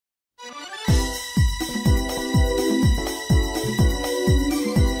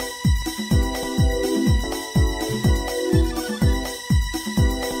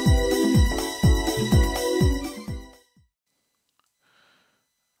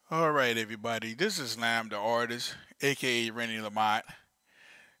All right, everybody. This is Lamb the artist, aka Rennie Lamont,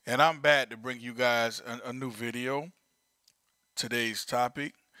 and I'm back to bring you guys a new video. Today's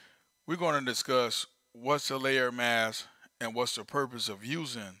topic: we're going to discuss what's a layer mask and what's the purpose of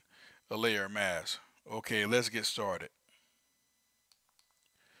using a layer mask. Okay, let's get started.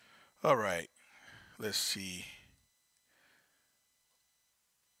 All right, let's see.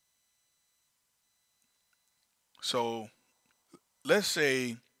 So let's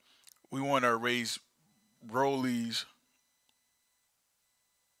say we want to erase Broly's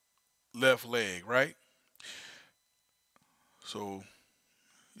left leg, right? So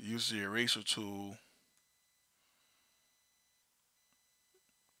use the eraser tool,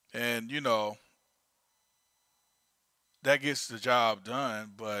 and that gets the job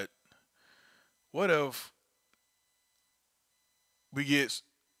done. But what if we get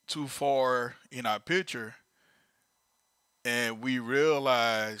too far in our picture and we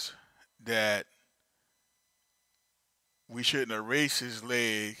realize that we shouldn't erase his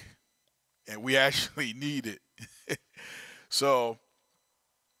leg and we actually need it? So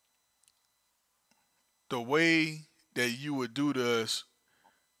the way that you would do this,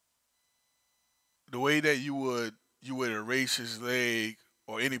 the way that you would erase his leg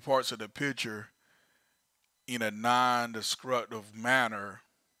or any parts of the picture in a non-destructive manner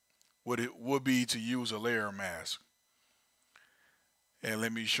would be to use a layer mask. And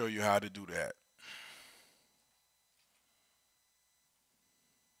let me show you how to do that.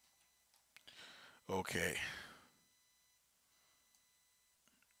 Okay.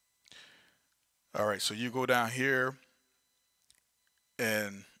 All right, so you go down here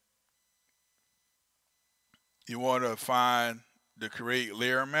and you want to find the create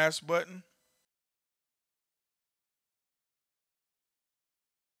layer mask button.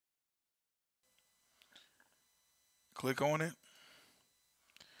 Click on it.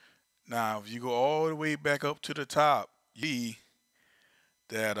 Now, if you go all the way back up to the top, you see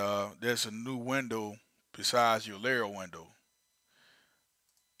that there's a new window besides your layer window.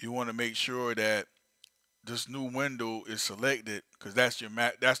 You want to make sure that this new window is selected because that's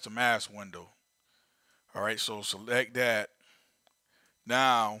the mask window. All right, so select that.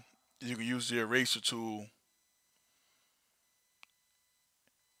 Now you can use the eraser tool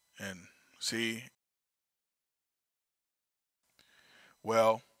and see.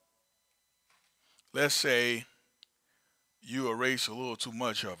 Well, let's say you erase a little too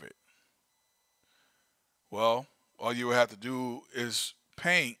much of it. Well, all you would have to do is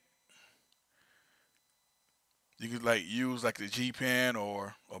paint. You could use the G pen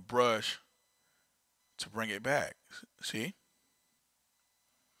or a brush to bring it back. See?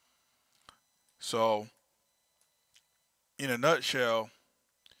 So, in a nutshell,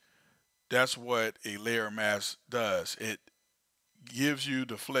 that's what a layer mask does. It gives you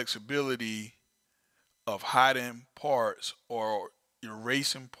the flexibility of hiding parts or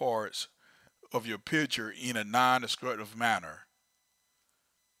erasing parts of your picture in a non-destructive manner.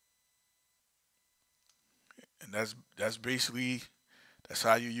 And that's basically that's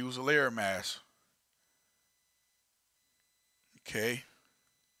how you use a layer mask. Okay.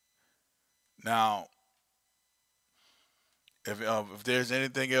 Now, if there's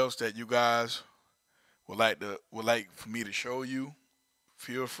anything else that you guys would like for me to show you,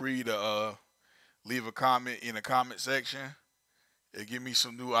 feel free to leave a comment in the comment section and give me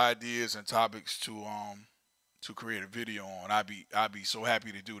some new ideas and topics to create a video on. I'd be so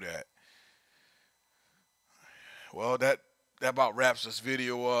happy to do that. Well, that about wraps this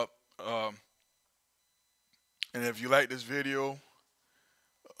video up. Um, and if you like this video,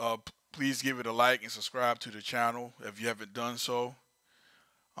 please give it a like and subscribe to the channel if you haven't done so.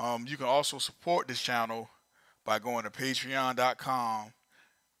 You can also support this channel by going to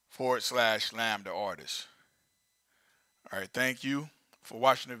patreon.com/Lamb the artist. All right, thank you for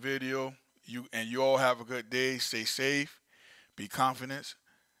watching the video. You all have a good day. Stay safe, be confident,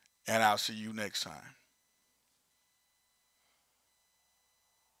 and I'll see you next time.